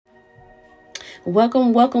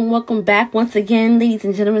Welcome back once again, ladies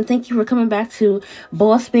and gentlemen. Thank you for coming back to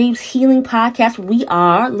Boss Babes Healing Podcast. We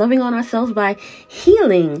are loving on ourselves by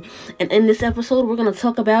healing. And in this episode, we're going to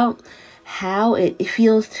talk about how it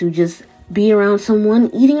feels to just be around someone,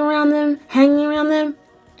 eating around them, hanging around them,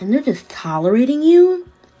 and they're just tolerating you.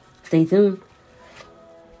 Stay tuned.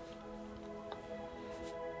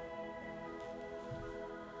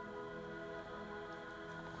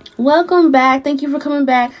 Welcome back. Thank you for coming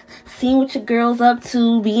back, seeing what your girl's up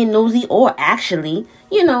to, being nosy, or actually,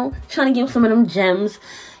 trying to give some of them gems.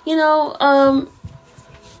 On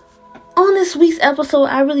this week's episode,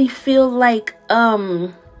 I really feel like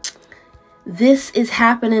this is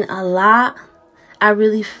happening a lot. I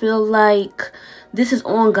really feel like this is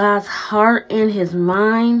on God's heart and his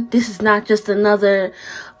mind. This is not just another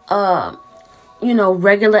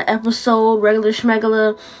regular episode, regular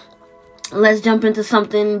schmegular. Let's jump into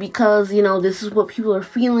something because, this is what people are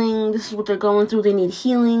feeling. This is what they're going through. They need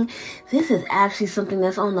healing. This is actually something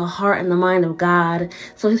that's on the heart and the mind of God.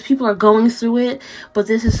 So his people are going through it, but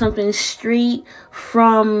this is something straight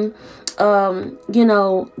from,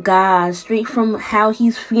 God, straight from how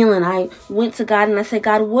he's feeling. I went to God and I said,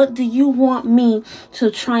 God, what do you want me to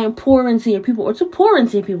try and pour into your people, or to pour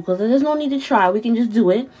into your people? Because there's no need to try. We can just do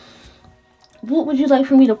it. What would you like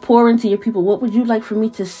for me to pour into your people? What would you like for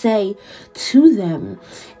me to say to them?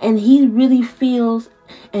 And he really feels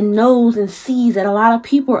and knows and sees that a lot of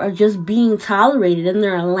people are just being tolerated and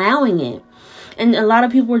they're allowing it. And a lot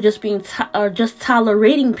of people are just just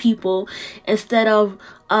tolerating people instead of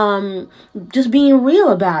just being real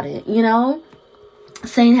about it,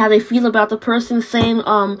 saying how they feel about the person, saying,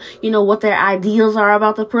 what their ideals are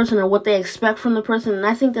about the person or what they expect from the person. And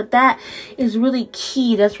I think that is really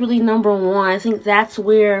key. That's really number one. I think that's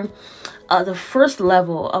where the first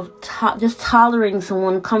level of just tolerating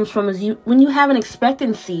someone comes from, is when you have an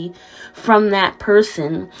expectancy from that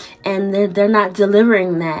person and they're not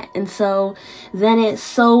delivering that. And so then it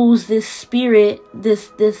sows this spirit,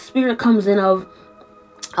 this spirit comes in of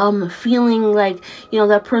feeling like,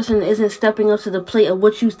 that person isn't stepping up to the plate of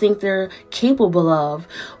what you think they're capable of.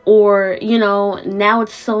 Or, now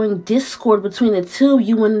it's sowing discord between the two of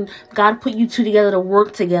you when God put you two together to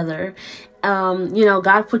work together.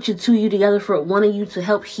 God put you together for one of you to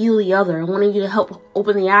help heal the other, and one of you to help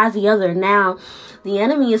open the eyes of the other. Now the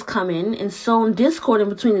enemy is coming and sowing discord in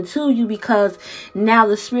between the two of you because now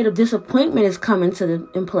the spirit of disappointment is coming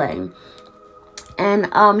in play. And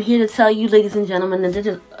I'm here to tell you, ladies and gentlemen,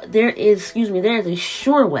 that there is a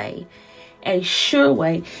sure way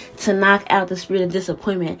to knock out the spirit of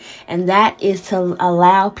disappointment. And that is to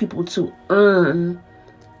allow people to earn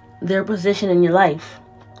their position in your life.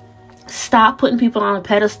 Stop putting people on a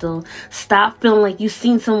pedestal. Stop feeling like you've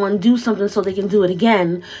seen someone do something so they can do it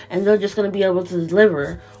again and they're just going to be able to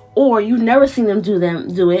deliver. Or you've never seen them do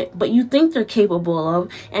it, but you think they're capable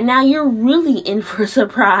of, and now you're really in for a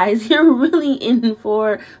surprise. You're really in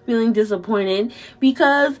for feeling disappointed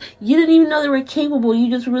because you didn't even know they were capable.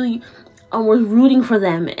 You just really was rooting for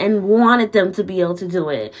them and wanted them to be able to do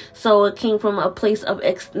it. So it came from a place of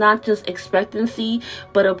not just expectancy,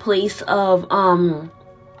 but a place of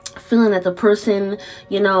feeling that the person,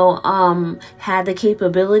 had the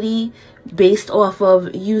capability based off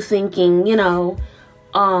of you thinking,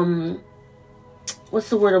 what's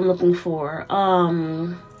the word I'm looking for?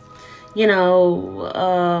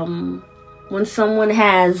 When someone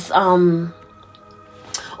has all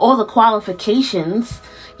the qualifications,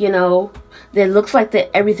 that looks like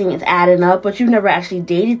that everything is adding up, but you've never actually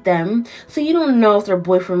dated them, so you don't know if they're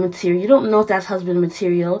boyfriend material. You don't know if that's husband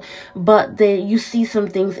material, but you see some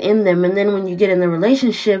things in them, and then when you get in the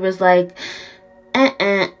relationship, it's like,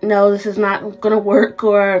 no, this is not gonna work,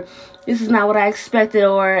 or this is not what I expected,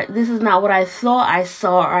 or this is not what I thought I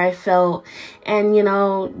saw or I felt. And,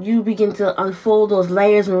 you begin to unfold those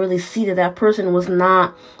layers and really see that person was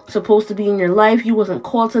not supposed to be in your life. You wasn't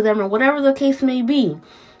called to them, or whatever the case may be.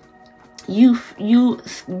 You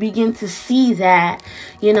begin to see that,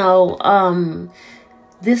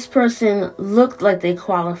 this person looked like they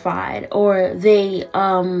qualified, or they,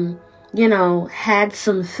 had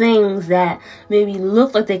some things that maybe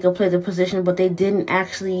looked like they could play the position, but they didn't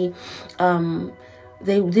actually, weren't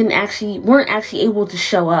actually able to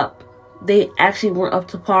show up. They actually weren't up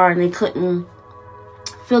to par, and they couldn't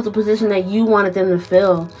fill the position that you wanted them to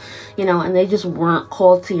fill, and they just weren't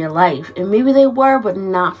called to your life. And maybe they were, but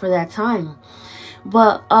not for that time.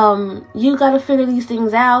 But, you got to figure these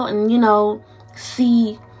things out and,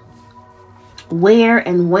 see where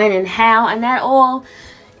and when and how, and that all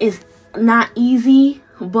is not easy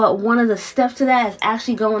But one of the steps to that is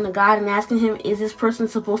actually going to God and asking him, is this person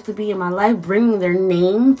supposed to be in my life? Bringing their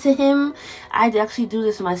name to him. I actually do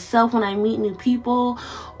this myself when I meet new people,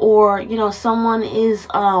 or, you know, someone is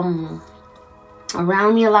around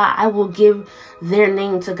me a lot. I will give their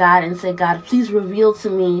name to God and say, God, please reveal to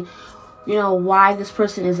me, you know, why this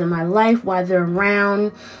person is in my life, why they're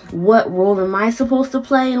around, what role am I supposed to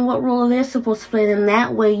play, and what role are they supposed to play. And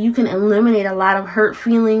that way you can eliminate a lot of hurt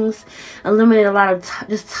feelings, eliminate a lot of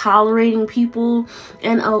just tolerating people,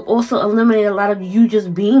 and also eliminate a lot of you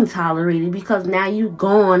just being tolerated, because now you've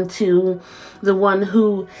gone to the one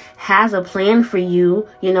who has a plan for you,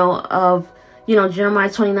 you know, of, you know, Jeremiah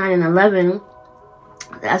 29:11,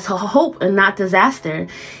 that's hope and not disaster.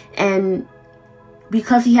 And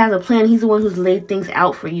because he has a plan, he's the one who's laid things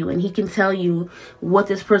out for you, and he can tell you what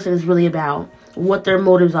this person is really about, what their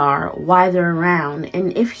motives are, why they're around.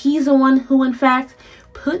 And if he's the one who, in fact,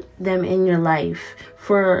 put them in your life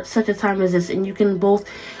for such a time as this, and you can both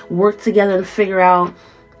work together and figure out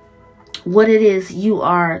what it is you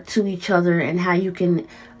are to each other and how you can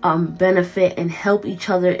benefit and help each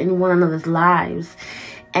other in one another's lives.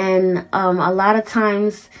 And a lot of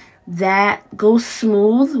times that goes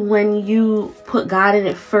smooth when you put God in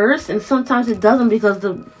it first, and sometimes it doesn't, because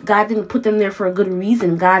God didn't put them there for a good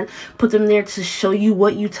reason. God put them there to show you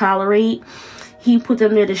what you tolerate. He put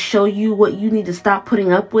them there to show you what you need to stop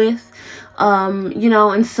putting up with. You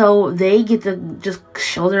know, and so they get to just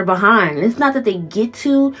show their behind. It's not that they get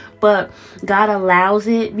to, but God allows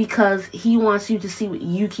it because he wants you to see what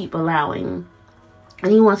you keep allowing.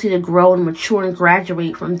 And he wants you to grow and mature and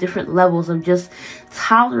graduate from different levels of just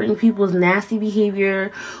tolerating people's nasty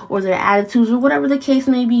behavior or their attitudes or whatever the case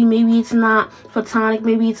may be. Maybe it's not platonic.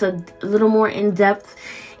 Maybe it's a little more in-depth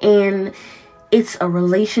and it's a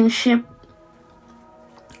relationship.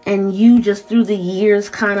 And you just through the years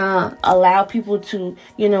kind of allow people to,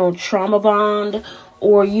 you know, trauma bond,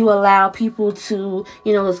 or you allow people to,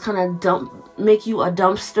 you know, just kind of make you a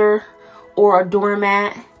dumpster or a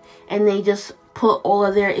doormat, and they just put all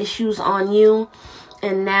of their issues on you.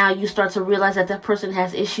 And now you start to realize that that person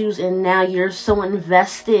has issues, and now you're so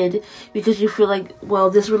invested because you feel like, well,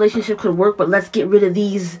 this relationship could work, but let's get rid of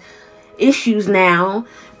these issues now.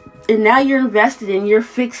 And now you're invested and you're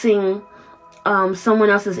fixing someone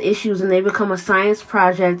else's issues, and they become a science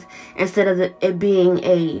project instead of it being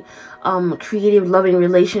a creative, loving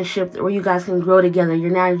relationship where you guys can grow together.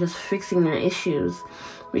 You're now just fixing their issues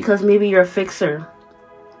because maybe you're a fixer.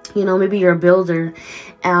 You know, maybe you're a builder.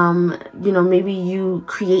 You know, maybe you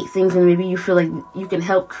create things, and maybe you feel like you can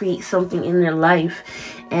help create something in their life.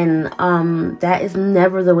 And that is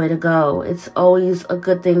never the way to go. It's always a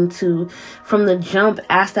good thing to, from the jump,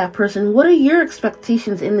 ask that person, what are your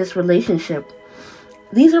expectations in this relationship?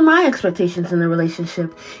 These are my expectations in the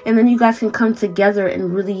relationship. And then you guys can come together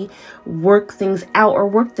and really work things out, or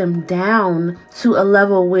work them down to a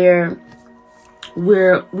level where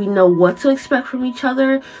we know what to expect from each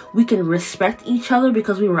other. We can respect each other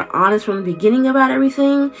because we were honest from the beginning about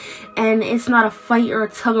everything. And it's not a fight or a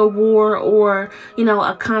tug of war or, you know,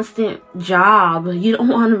 a constant job. You don't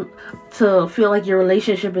want to feel like your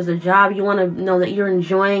relationship is a job. You want to know that you're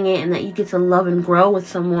enjoying it and that you get to love and grow with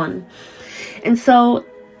someone. And so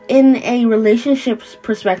in a relationship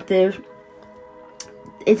perspective,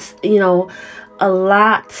 it's, you know, a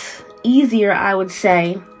lot easier, I would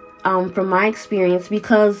say, from my experience,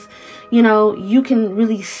 because, you know, you can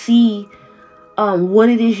really see what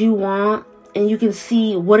it is you want, and you can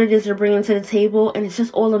see what it is you're bringing to the table, and it's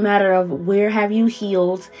just all a matter of where have you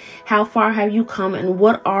healed, how far have you come, and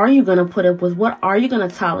what are you going to put up with, what are you going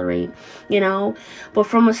to tolerate, you know. But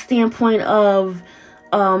from a standpoint of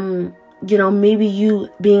you know, maybe you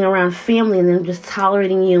being around family and them just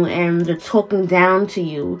tolerating you and they're talking down to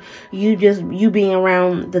you, you being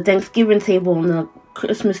around the Thanksgiving table and the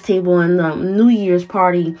Christmas table and the New Year's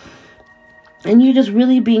party, and you just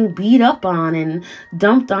really being beat up on and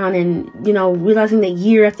dumped on, and, you know, realizing that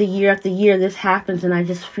year after year after year this happens, and I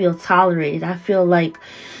just feel tolerated. I feel like,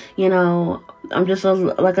 you know, I'm just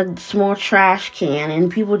like a small trash can, and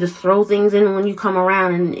people just throw things in when you come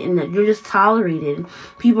around, and you're just tolerated.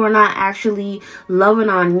 People are not actually loving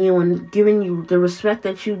on you and giving you the respect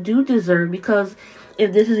that you do deserve, because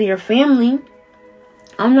if this is your family,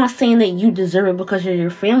 I'm not saying that you deserve it because you're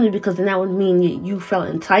your family, because then that would mean that you felt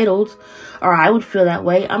entitled, or I would feel that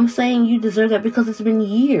way. I'm saying you deserve that because it's been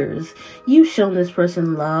years. You've shown this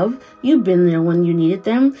person love. You've been there when you needed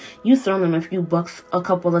them. You've thrown them a few bucks a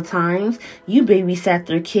couple of times. You babysat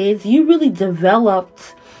their kids. You really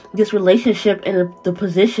developed this relationship in the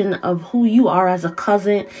position of who you are as a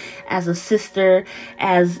cousin, as a sister,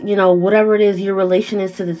 as, whatever it is your relation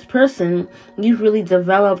is to this person. You've really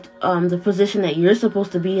developed the position that you're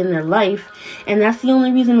supposed to be in their life. And that's the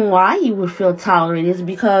only reason why you would feel tolerated, is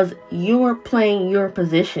because you're playing your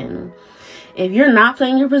position. If you're not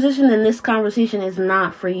playing your position, then this conversation is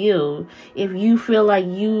not for you. If you feel like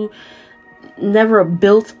you never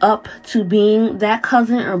built up to being that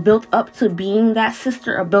cousin, or built up to being that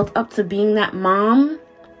sister, or built up to being that mom,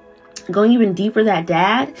 going even deeper, that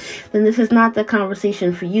dad, then this is not the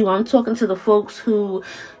conversation for you. I'm talking to the folks who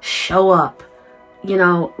show up,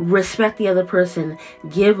 respect the other person,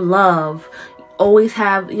 give love, always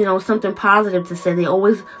have, something positive to say. They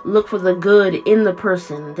always look for the good in the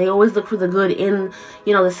person. They always look for the good in,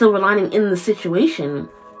 the silver lining in the situation.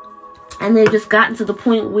 And they've just gotten to the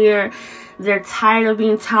point where they're tired of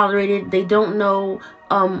being tolerated. They don't know,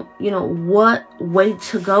 what way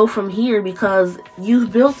to go from here, because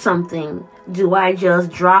you've built something. Do I just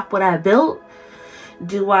drop what I built?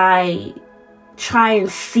 Do I try and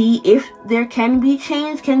see if there can be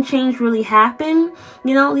change? Can change really happen?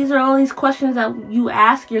 These are all these questions that you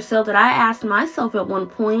ask yourself, that I asked myself at one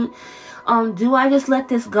point. Do I just let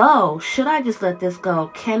this go? Should I just let this go?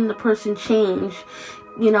 Can the person change?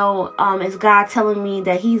 Is God telling me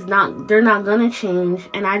that they're not gonna change,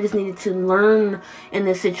 and I just needed to learn in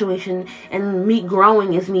this situation, and me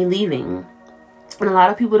growing is me leaving? And a lot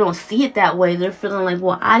of people don't see it that way. They're feeling like,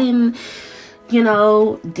 well, I didn't,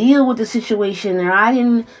 deal with the situation, or I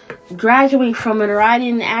didn't graduate from it, or I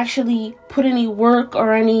didn't actually put any work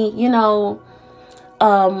or any,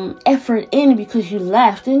 effort in because you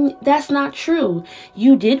left. And that's not true.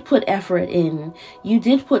 You did put effort in. You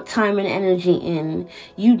did put time and energy in.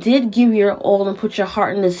 You did give your all and put your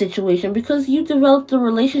heart in the situation, because you developed a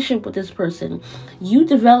relationship with this person. You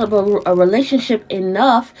develop a relationship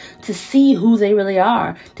enough to see who they really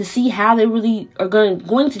are, to see how they really are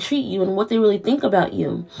going to treat you, and what they really think about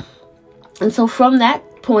you. And so from that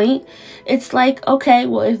point, it's like, okay,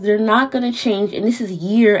 well, if they're not going to change, and this is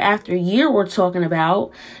year after year we're talking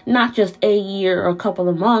about, not just a year or a couple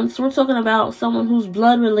of months, we're talking about someone who's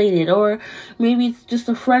blood related, or maybe it's just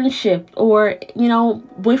a friendship, or,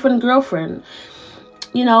 boyfriend, girlfriend,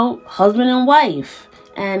 husband and wife.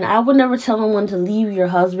 And I would never tell anyone to leave your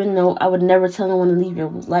husband. No, I would never tell anyone to leave your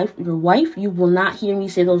wife. You will not hear me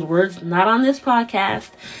say those words, not on this podcast.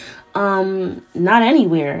 Not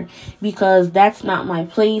anywhere, because that's not my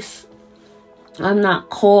place. I'm not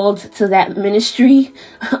called to that ministry,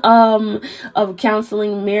 of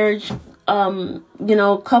counseling marriage,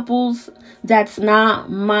 couples. That's not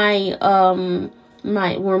my,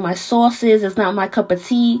 where my sauce is. It's not my cup of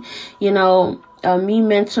tea. Me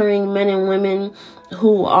mentoring men and women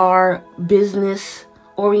who are business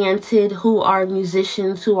oriented, who are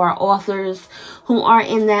musicians, who are authors, who are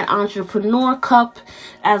in that entrepreneur cup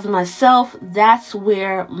as myself, that's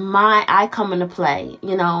where I come into play,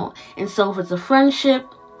 And so if it's a friendship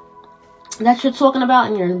that you're talking about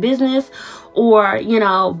and you're in business, or,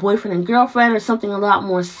 boyfriend and girlfriend, or something a lot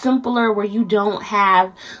more simpler, where you don't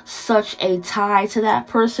have such a tie to that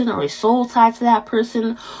person, or a soul tie to that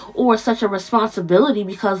person, or such a responsibility,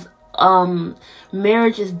 because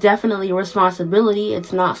marriage is definitely a responsibility.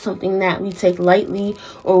 It's not something that we take lightly,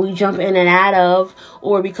 or we jump in and out of,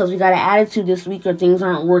 or because we got an attitude this week or things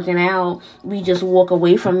aren't working out, we just walk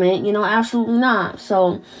away from it. Absolutely not.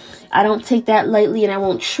 So I don't take that lightly, and I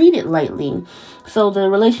won't treat it lightly. So the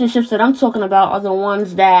relationships that I'm talking about are the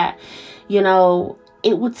ones that,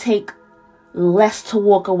 it would take less to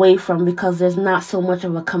walk away from, because there's not so much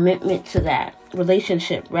of a commitment to that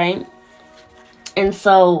relationship, right? And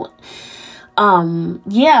so, diving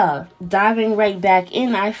right back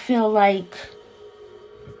in, I feel like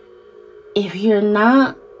if you're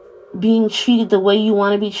not being treated the way you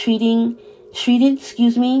want to be treated,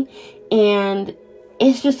 and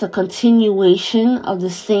it's just a continuation of the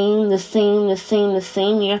same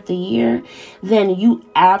year after year, then you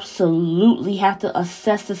absolutely have to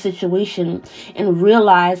assess the situation and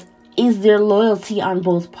realize, is there loyalty on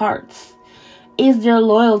both parts? Is there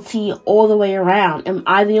loyalty all the way around? Am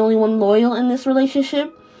I the only one loyal in this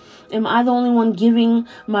relationship? Am I the only one giving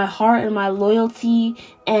my heart and my loyalty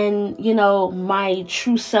and, my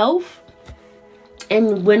true self?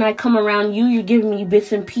 And when I come around you, you're giving me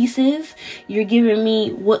bits and pieces. You're giving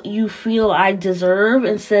me what you feel I deserve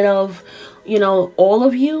instead of, all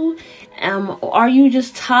of you. Are you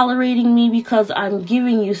just tolerating me because I'm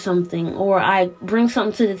giving you something, or I bring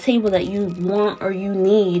something to the table that you want or you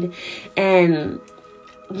need, and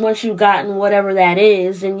once you've gotten whatever that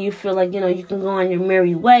is, and you feel like, you can go on your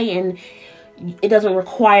merry way, and it doesn't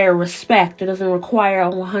require respect. It doesn't require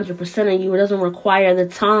 100% of you. It doesn't require the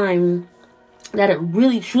time that it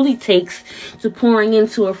really truly takes to pouring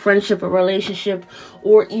into a friendship, a relationship,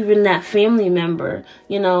 or even that family member.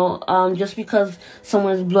 Just because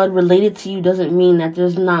someone is blood related to you doesn't mean that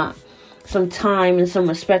there's not some time and some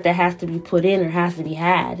respect that has to be put in or has to be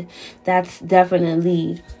had. That's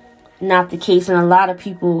definitely not the case. And a lot of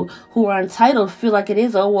people who are entitled feel like it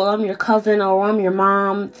is, oh, well, I'm your cousin or I'm your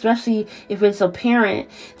mom. Especially if it's a parent,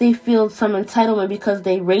 they feel some entitlement because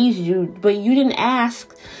they raised you, but you didn't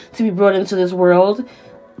ask to be brought into this world.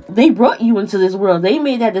 They brought you into this world. They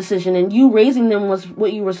made that decision, and you raising them was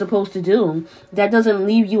what you were supposed to do. That doesn't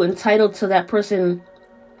leave you entitled to that person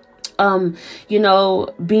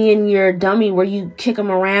being your dummy where you kick them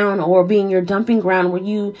around, or being your dumping ground where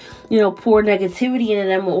you pour negativity into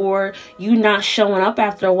them, or you not showing up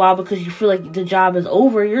after a while because you feel like the job is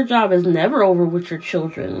over. Your job is never over with your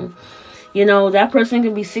children. That person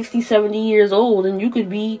could be 60, 70 years old, and you could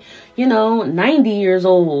be, 90 years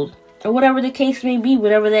old, or whatever the case may be,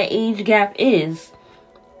 whatever that age gap is.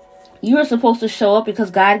 You are supposed to show up because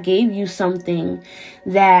God gave you something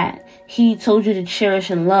that He told you to cherish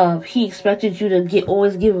and love. He expected you to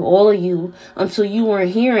always give all of you until you weren't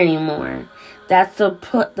here anymore. That's the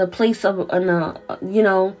place of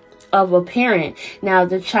of a parent. Now,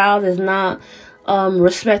 the child is not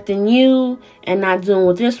respecting you and not doing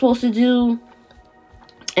what they're supposed to do,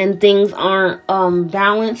 and things aren't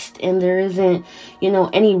balanced, and there isn't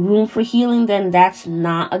any room for healing, then that's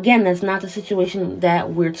not the situation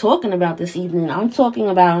that we're talking about this evening. I'm talking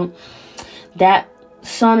about that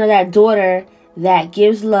son or that daughter that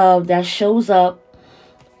gives love, that shows up,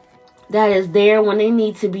 that is there when they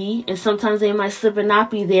need to be, and sometimes they might slip and not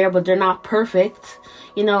be there, but they're not perfect.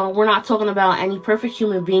 We're not talking about any perfect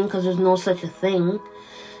human being, because there's no such a thing.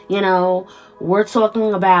 We're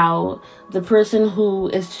talking about the person who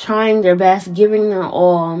is trying their best, giving their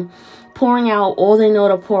all, pouring out all they know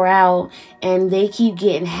to pour out, and they keep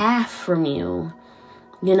getting half from you.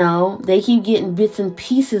 They keep getting bits and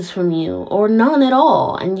pieces from you, or none at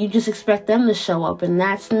all, and you just expect them to show up, and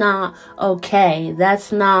that's not okay.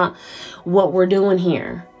 That's not what we're doing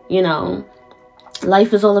here.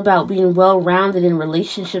 Life is all about being well-rounded in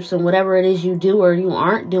relationships, and whatever it is you do or you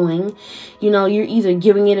aren't doing, you're either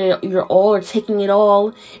giving it your all or taking it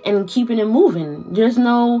all and keeping it moving. There's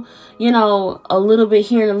no, a little bit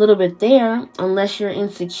here and a little bit there, unless you're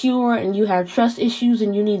insecure and you have trust issues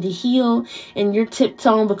and you need to heal, and you're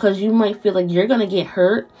tiptoeing because you might feel like you're going to get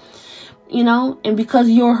hurt. And because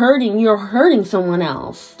you're hurting someone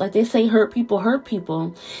else. Like they say, hurt people.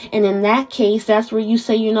 And in that case, that's where you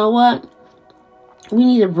say, you know what? We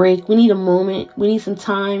need a break. We need a moment. We need some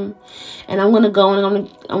time. And I'm going to go and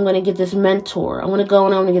I'm going to get this mentor. I'm going to go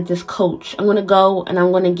and I'm going to get this coach. I'm going to go and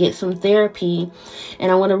I'm going to get some therapy. And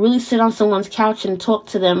I'm going to really sit on someone's couch and talk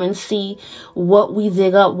to them and see what we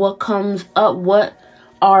dig up, what comes up, what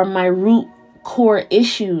are my root core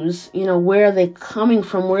issues, where are they coming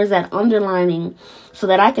from? Where is that underlining? So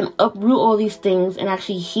that I can uproot all these things and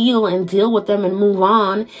actually heal and deal with them and move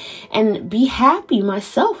on and be happy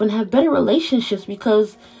myself and have better relationships.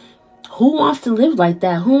 Because who wants to live like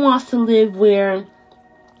that? Who wants to live where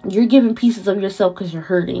you're giving pieces of yourself because you're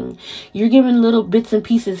hurting? You're giving little bits and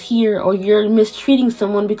pieces here, or you're mistreating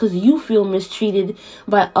someone because you feel mistreated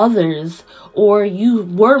by others, or you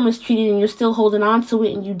were mistreated and you're still holding on to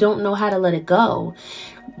it and you don't know how to let it go.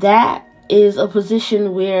 That is a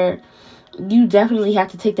position where you definitely have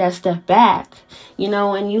to take that step back,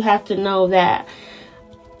 and you have to know that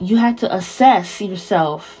you have to assess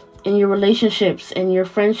yourself in your relationships and your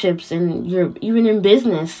friendships and your, even in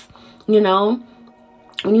business,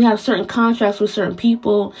 when you have certain contracts with certain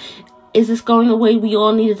people, is this going the way we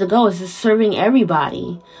all needed to go? Is this serving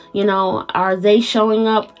everybody? Are they showing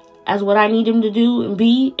up as what I need them to do and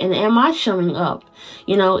be? And am I showing up?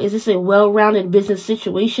 Is this a well-rounded business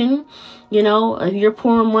situation? If you're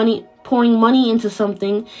pouring money into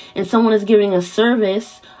something and someone is giving a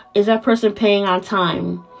service, is that person paying on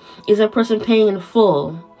time? Is that person paying in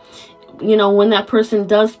full? When that person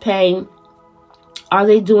does pay, are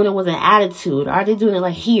they doing it with an attitude? Are they doing it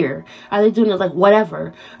like here? Are they doing it like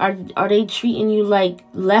whatever? Are they treating you like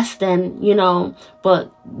less than,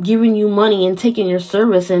 but giving you money and taking your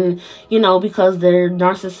service, and, because they're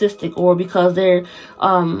narcissistic, or because they're,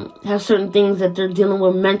 have certain things that they're dealing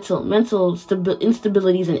with, mental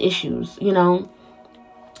instabilities and issues,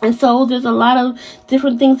 And so there's a lot of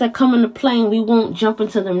different things that come into play, and we won't jump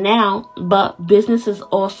into them now, but business is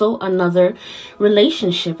also another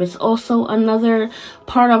relationship. It's also another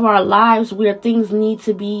part of our lives where things need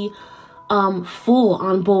to be full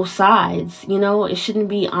on both sides. It shouldn't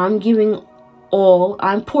be I'm giving all.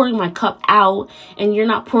 I'm pouring my cup out, and you're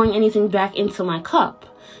not pouring anything back into my cup.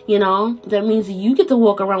 You know, that means you get to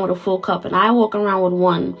walk around with a full cup, and I walk around with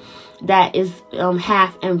one that is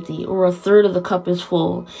half empty, or a third of the cup is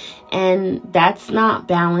full. And that's not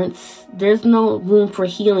balance. There's no room for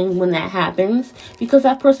healing when that happens, because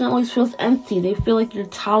that person always feels empty. They feel like you're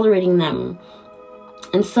tolerating them.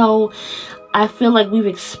 And so I feel like we've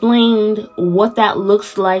explained what that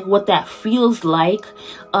looks like, what that feels like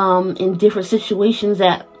in different situations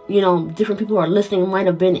that, you know, different people who are listening might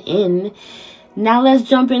have been in. Now let's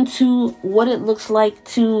jump into what it looks like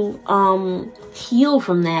to heal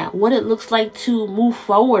from that, what it looks like to move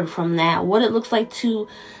forward from that, what it looks like to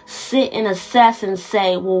sit and assess and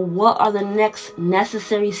say, well, what are the next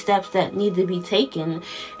necessary steps that need to be taken?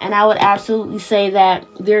 And I would absolutely say that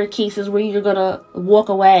there are cases where you're going to walk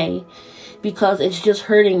away because it's just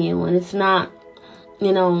hurting you, and it's not,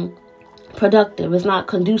 you know, productive. It's not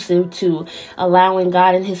conducive to allowing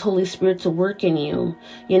God and His Holy Spirit to work in you.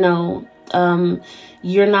 You know,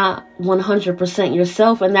 you're not 100%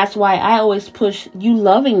 yourself. And that's why I always push you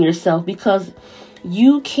loving yourself, because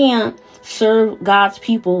you can't serve God's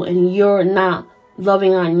people and you're not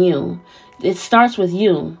loving on you. It starts with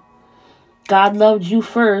you. God loved you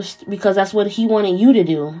first because that's what He wanted you to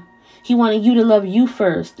do. He wanted you to love you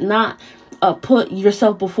first, not put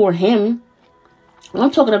yourself before Him.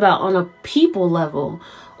 I'm talking about on a people level,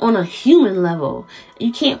 on a human level.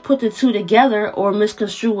 You can't put the two together or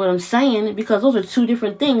misconstrue what I'm saying, because those are two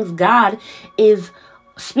different things. God is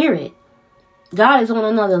spirit. God is on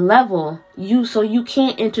another level. So you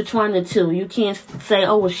can't intertwine the two. You can't say,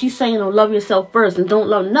 oh, well, she's saying, oh, love yourself first and don't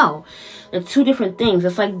love. No, they're two different things.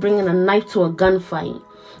 It's like bringing a knife to a gunfight.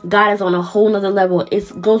 God is on a whole nother level.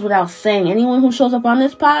 It goes without saying. Anyone who shows up on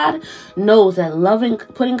this pod knows that loving,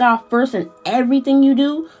 putting God first in everything you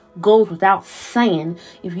do goes without saying.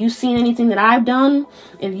 If you've seen anything that I've done,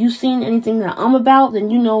 if you've seen anything that I'm about, then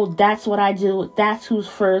you know that's what I do. That's who's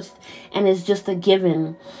first, and it's just a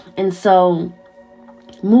given. And so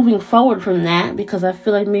moving forward from that, because I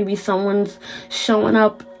feel like maybe someone's showing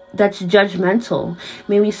up that's judgmental.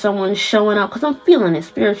 Maybe someone's showing up, because I'm feeling it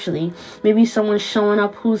spiritually. Maybe someone's showing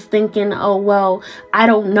up who's thinking, oh, well, I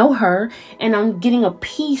don't know her, and I'm getting a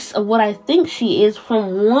piece of what I think she is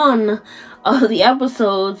from one of the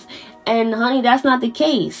episodes. And honey, that's not the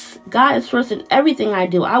case. God is first in everything I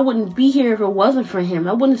do. I wouldn't be here if it wasn't for Him.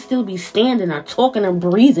 I wouldn't still be standing or talking or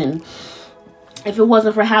breathing if it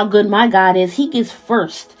wasn't for how good my God is. He gets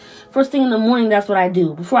first. First thing in the morning, that's what I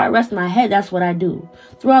do. Before I rest my head, that's what I do.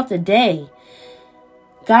 Throughout the day,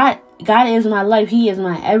 God is my life. He is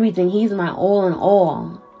my everything. He's my all in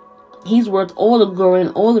all. He's worth all the glory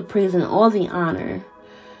and all the praise and all the honor.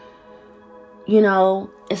 You know,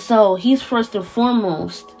 and so He's first and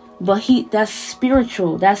foremost. But that's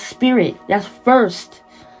spiritual. That's spirit. That's first.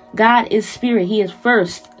 God is spirit. He is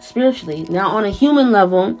first spiritually. Now, on a human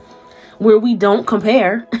level, where we don't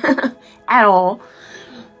compare at all,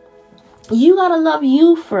 you gotta love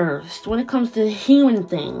you first. When it comes to the human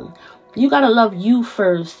thing, you gotta love you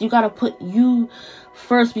first. You gotta put you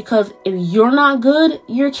first, because if you're not good,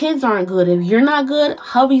 your kids aren't good. If you're not good,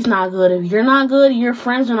 hubby's not good. If you're not good, your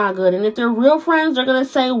friends are not good. And if they're real friends, they're gonna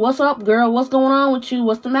say, what's up, girl? What's going on with you?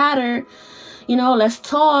 What's the matter? You know, let's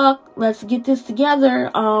talk. Let's get this together.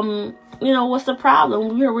 You know, what's the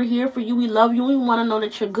problem? We're here for you. We love you. We want to know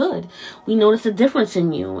that you're good. We notice a difference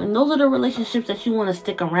in you. And those are the relationships that you want to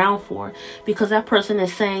stick around for, because that person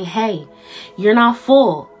is saying, hey, you're not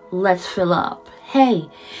full. Let's fill up. Hey,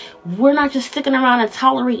 we're not just sticking around and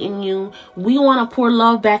tolerating you. We want to pour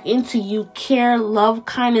love back into you. Care, love,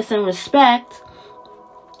 kindness, and respect.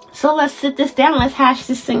 So let's sit this down. Let's hash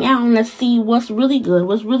this thing out, and let's see what's really good,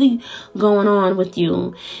 what's really going on with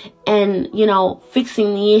you, and, you know,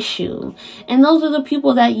 fixing the issue. And those are the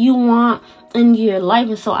people that you want in your life.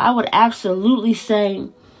 And so I would absolutely say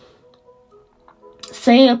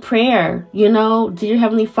a prayer, you know, dear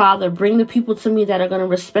Heavenly Father, bring the people to me that are going to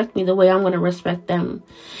respect me the way I'm going to respect them.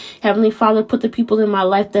 Heavenly Father, put the people in my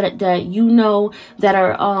life that you know that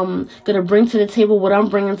are going to bring to the table what I'm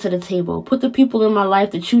bringing to the table. Put the people in my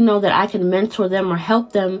life that you know that I can mentor them or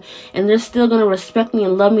help them, and they're still going to respect me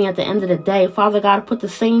and love me at the end of the day. Father God, put the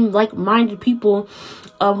same like-minded people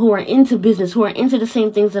who are into business, who are into the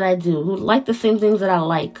same things that I do, who like the same things that I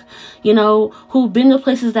like, you know, who've been the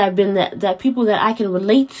places that I've been, that people that I can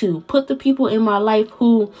relate to. Put the people in my life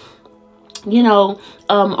who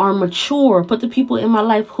are mature. Put the people in my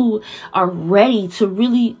life who are ready to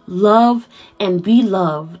really love and be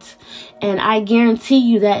loved. And I guarantee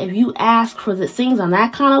you that if you ask for the things on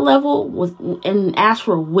that kind of level and ask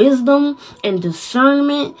for wisdom and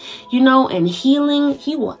discernment, and healing,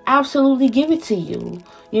 he will absolutely give it to you,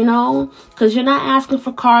 because you're not asking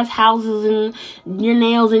for cars, houses, and your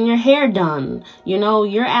nails and your hair done.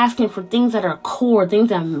 You're asking for things that are core, things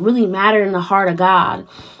that really matter in the heart of God.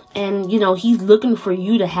 And, he's looking for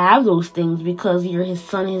you to have those things because you're his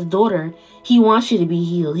son, his daughter. He wants you to be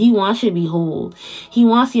healed. He wants you to be whole. He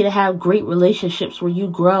wants you to have great relationships where you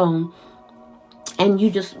grow and you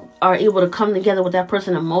just are able to come together with that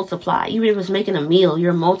person and multiply. Even if it's making a meal,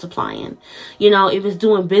 you're multiplying. If it's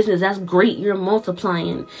doing business, that's great. You're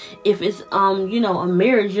multiplying. If it's, a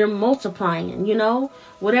marriage, you're multiplying,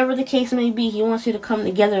 whatever the case may be. He wants you to come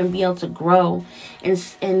together and be able to grow. And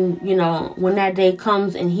when that day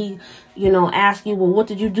comes and he, asks you, well, what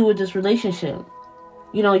did you do with this relationship?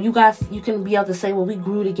 You can be able to say, well, we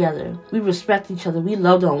grew together. We respect each other. We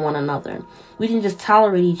loved on one another. We didn't just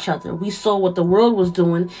tolerate each other. We saw what the world was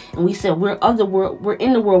doing, and we said, we're of the world. We're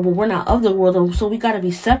in the world, but we're not of the world. And so we got to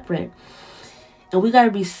be separate. And we got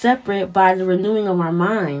to be separate by the renewing of our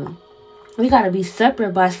mind. We got to be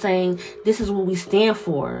separate by saying, this is what we stand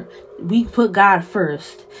for. We put God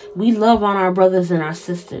first. We love on our brothers and our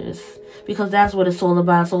sisters because that's what it's all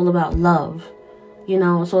about. It's all about love.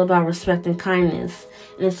 It's all about respect and kindness.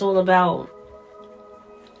 And it's all about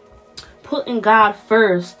putting God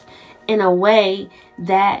first in a way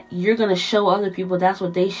that you're going to show other people that's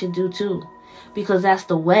what they should do too. Because that's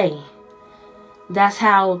the way. That's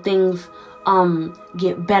how things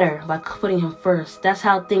get better, by putting him first. That's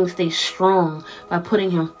how things stay strong, by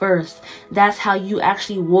putting him first. That's how you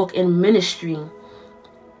actually walk in ministry,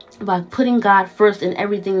 by putting God first in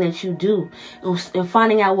everything that you do and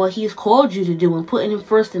finding out what he's called you to do and putting him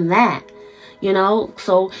first in that.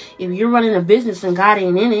 So if you're running a business and God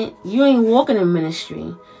ain't in it, you ain't walking in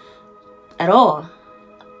ministry at all.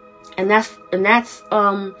 And that's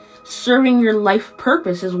serving your life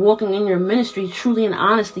purpose, is walking in your ministry truly and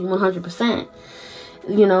honestly 100%.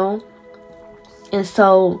 And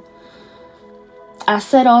so I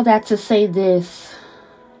said all that to say this.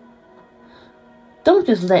 Don't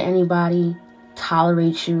just let anybody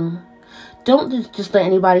tolerate you. Don't just let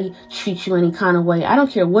anybody treat you any kind of way. I don't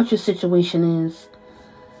care what your situation is.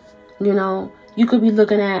 You could be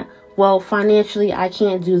looking at, well, financially, I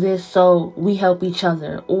can't do this, so we help each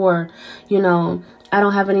other. Or, I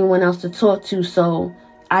don't have anyone else to talk to, so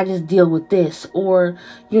I just deal with this. Or,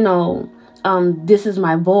 this is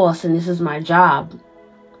my boss and this is my job.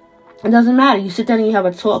 It doesn't matter. You sit down and you have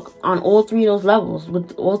a talk on all three of those levels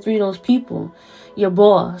with all three of those people. Your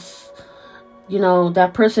boss,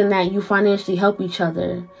 that person that you financially help each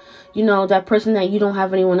other, that person that you don't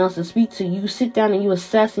have anyone else to speak to. You sit down and you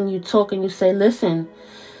assess and you talk and you say, listen,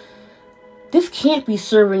 this can't be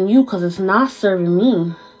serving you because it's not serving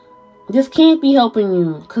me. This can't be helping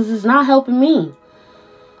you because it's not helping me.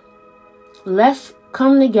 Let's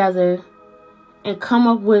come together and come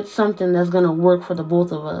up with something that's going to work for the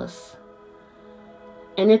both of us.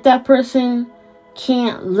 And if that person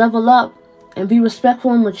can't level up and be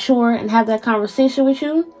respectful and mature and have that conversation with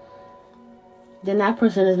you, then that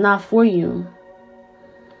person is not for you.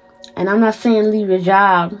 And I'm not saying leave your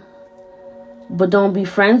job, but don't be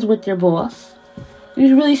friends with your boss.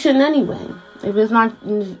 You really shouldn't anyway. If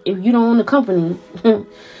you don't own the company,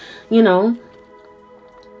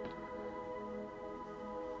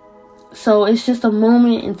 So it's just a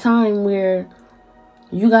moment in time where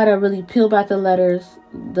you gotta really peel back the layers,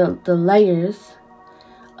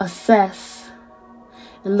 assess,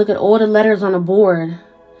 and look at all the letters on the board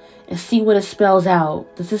and see what it spells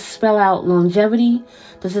out. Does this spell out longevity?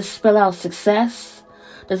 Does this spell out success?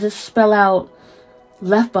 Does this spell out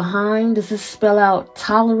left behind? Does this spell out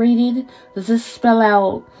tolerated? Does this spell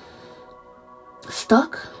out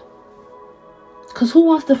stuck? Because who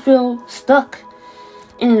wants to feel stuck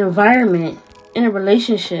in an environment, in a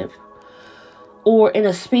relationship, or in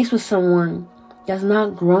a space with someone that's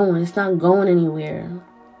not growing, it's not going anywhere?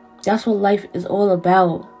 That's what life is all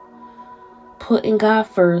about. Putting God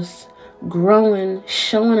first, growing,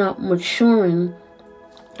 showing up, maturing,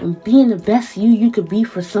 and being the best you could be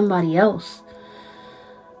for somebody else.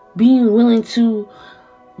 Being willing to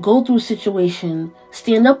go through a situation,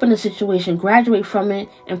 stand up in a situation, graduate from it,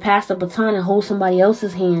 and pass the baton and hold somebody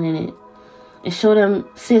else's hand in it. And show them,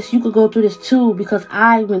 sis, you could go through this too because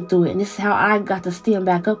I went through it. And this is how I got to stand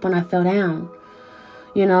back up when I fell down.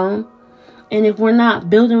 And if we're not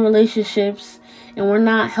building relationships and we're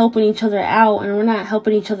not helping each other out and we're not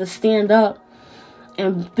helping each other stand up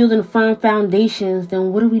and building firm foundations,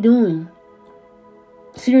 then what are we doing?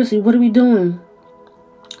 Seriously, what are we doing?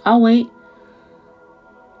 I'll wait.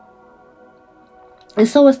 And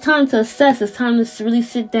so it's time to assess. It's time to really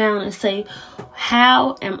sit down and say,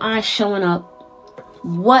 how am I showing up?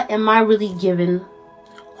 What am I really giving?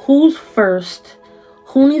 Who's first?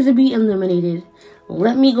 Who needs to be eliminated?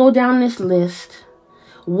 Let me go down this list.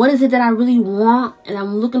 What is it that I really want and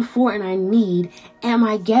I'm looking for and I need? Am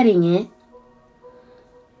I getting it?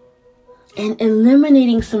 And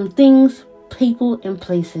eliminating some things, people, and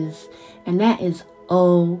places. And that is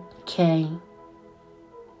okay.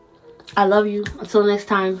 I love you. Until next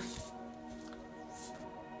time.